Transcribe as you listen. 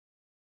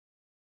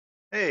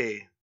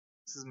Hey,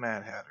 this is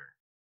Mad Hatter.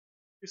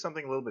 Do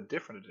something a little bit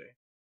different today.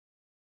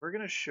 We're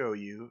going to show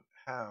you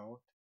how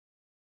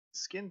to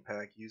skin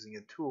pack using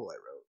a tool I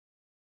wrote.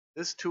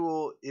 This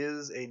tool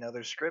is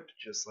another script,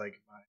 just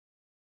like my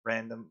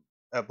random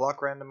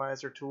block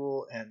randomizer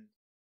tool and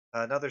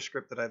another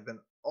script that I've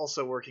been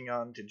also working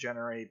on to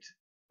generate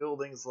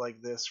buildings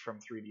like this from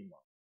 3D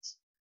models.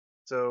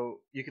 So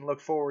you can look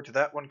forward to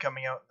that one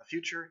coming out in the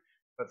future,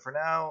 but for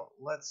now,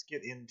 let's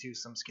get into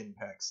some skin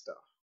pack stuff.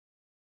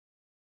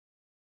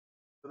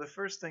 So the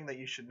first thing that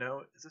you should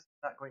know is this is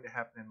not going to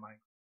happen in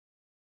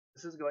Minecraft.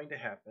 This is going to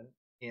happen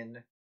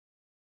in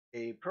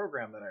a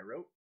program that I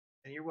wrote,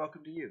 and you're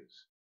welcome to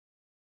use.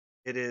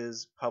 It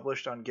is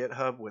published on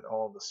GitHub with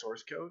all of the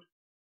source code.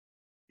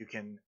 You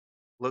can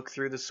look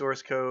through the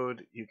source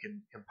code, you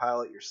can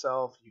compile it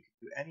yourself, you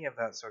can do any of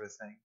that sort of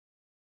thing.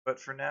 But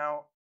for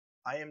now,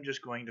 I am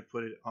just going to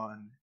put it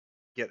on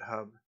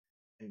GitHub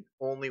and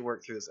only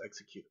work through this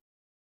executable.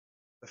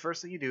 The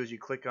first thing you do is you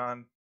click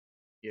on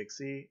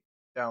exe,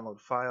 download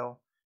file.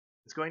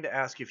 It's going to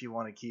ask you if you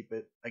want to keep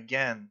it.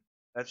 Again,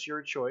 that's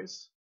your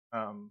choice.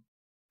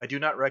 I do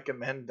not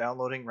recommend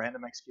downloading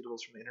random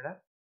executables from the internet,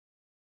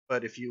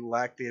 but if you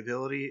lack the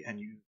ability and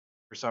you,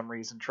 for some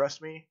reason,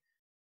 trust me,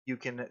 you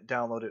can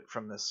download it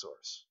from this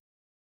source.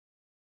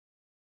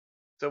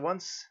 So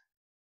once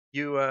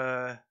you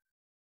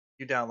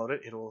download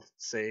it, it'll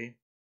say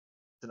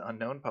it's an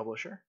unknown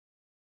publisher,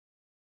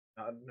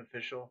 not an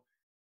official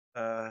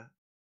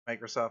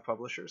Microsoft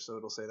publisher, so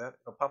it'll say that.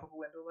 It'll pop up a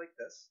window like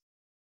this,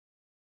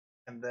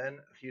 and then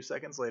a few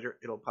seconds later,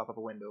 it'll pop up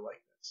a window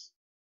like this.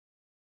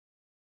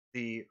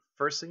 The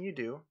first thing you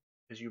do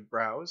is you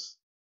browse,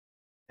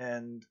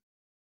 and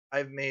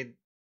I've made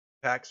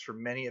packs for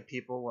many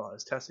people while I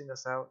was testing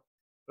this out.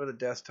 Go to the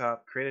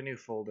desktop, create a new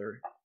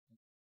folder,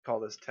 call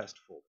this test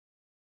folder.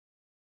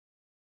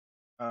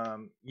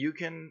 You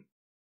can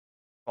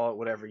call it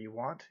whatever you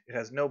want. It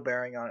has no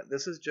bearing on it.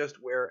 This is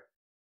just where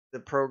the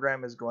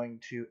program is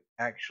going to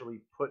actually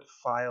put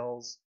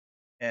files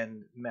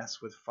and mess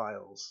with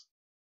files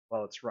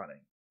while it's running.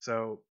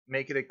 So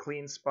make it a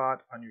clean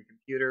spot on your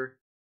computer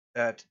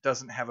that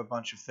doesn't have a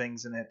bunch of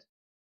things in it.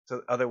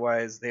 So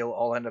otherwise they'll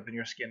all end up in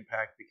your skin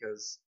pack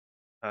because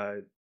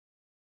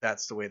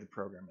that's the way the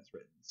program is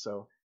written.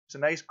 So it's a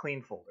nice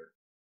clean folder.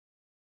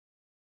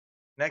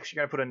 Next, you're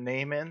going to put a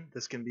name in.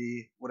 This can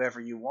be whatever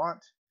you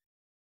want.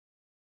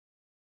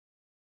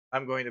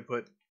 I'm going to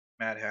put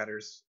Mad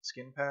Hatter's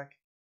skin pack.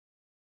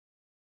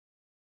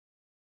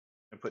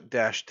 I'm going to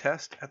put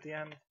 -test at the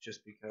end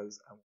just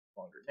because I want a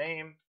longer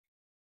name.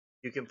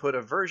 You can put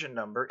a version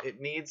number.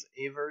 It needs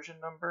a version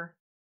number.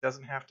 It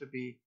doesn't have to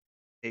be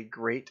a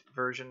great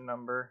version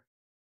number.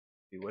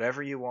 Do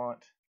whatever you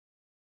want.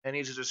 It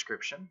needs a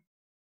description.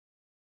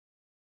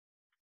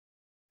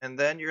 And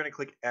then you're going to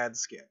click Add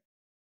Skin.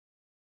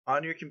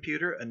 On your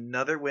computer,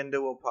 another window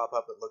will pop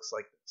up that looks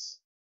like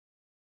this.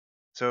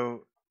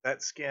 So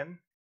that skin,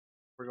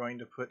 we're going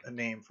to put a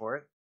name for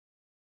it.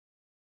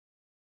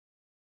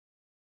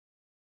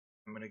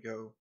 I'm going to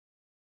go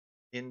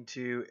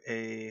into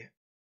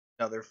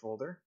another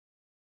folder.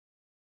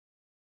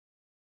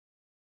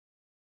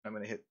 I'm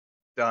going to hit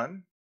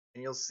Done,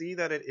 and you'll see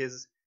that it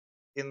is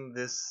in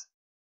this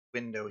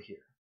window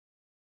here.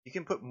 You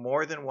can put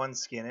more than one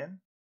skin in.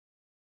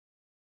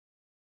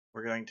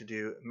 We're going to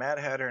do Mad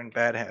Hatter and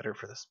Bad Hatter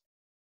for this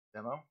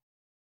demo.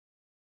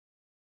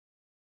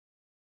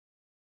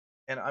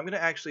 And I'm going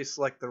to actually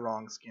select the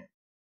wrong skin.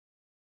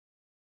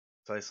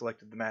 So I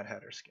selected the Mad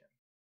Hatter skin.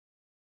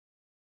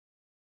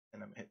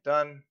 And I'm going to hit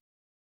Done.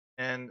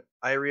 And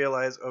I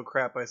realize, oh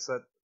crap, I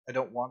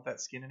don't want that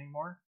skin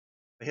anymore.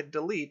 If I hit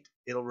Delete,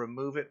 it'll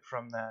remove it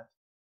from that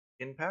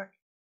skin pack.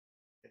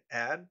 Hit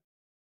Add.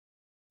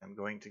 I'm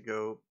going to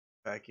go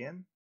back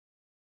in.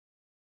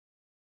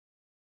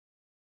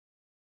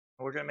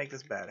 We're going to make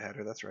this Bad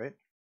Hatter, that's right.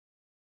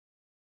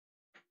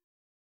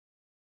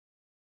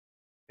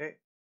 Okay.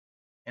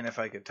 And if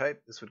I could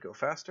type, this would go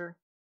faster.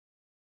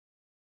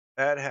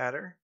 Bad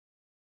Hatter.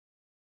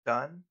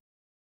 Done.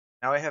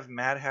 Now I have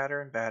Mad Hatter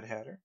and Bad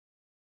Hatter.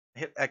 I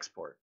hit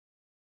Export.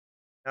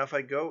 Now if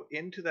I go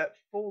into that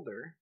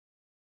folder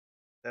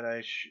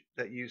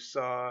that you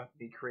saw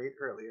me create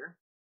earlier,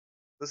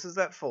 this is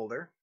that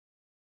folder.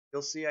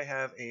 You'll see I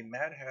have a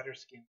Mad Hatter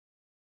skin.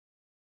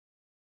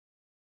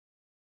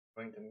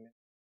 I'm going to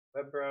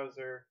web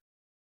browser,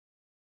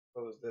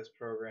 close this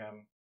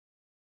program,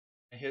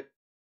 I hit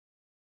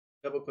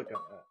double click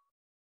on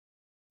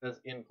that.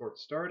 Says import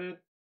started.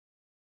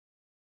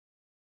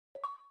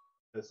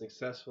 The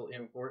successful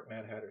import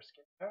Mad Hatter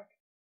skin pack.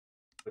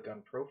 Click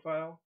on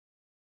profile.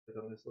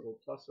 Click on this little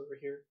plus over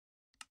here.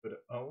 Go to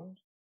owned.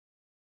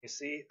 You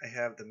see I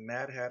have the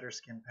Mad Hatter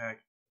skin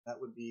pack. That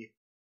would be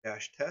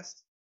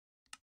 -test.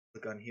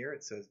 Click on here.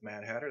 It says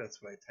Mad Hatter.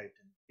 That's what I typed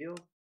in the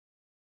field.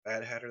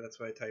 Bad Hatter. That's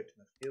what I typed in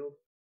the field.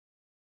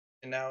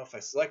 And now if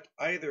I select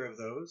either of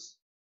those,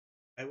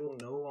 I will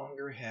no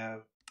longer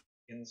have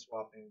skin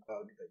swapping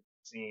bug that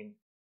you've seen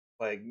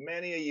plague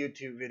many a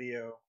YouTube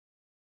video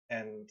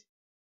and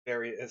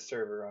a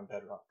server on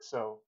Bedrock.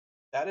 So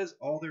that is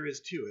all there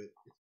is to it.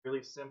 It's a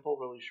really simple,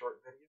 really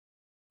short video,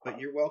 but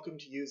you're welcome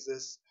to use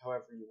this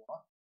however you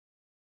want.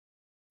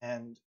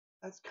 And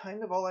that's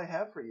kind of all I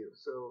have for you.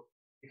 So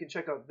you can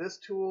check out this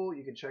tool,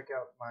 you can check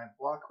out my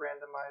block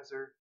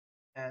randomizer,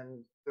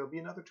 and there'll be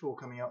another tool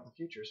coming out in the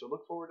future. So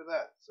look forward to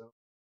that. So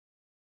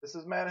this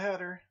is Mad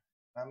Hatter.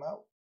 I'm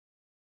out.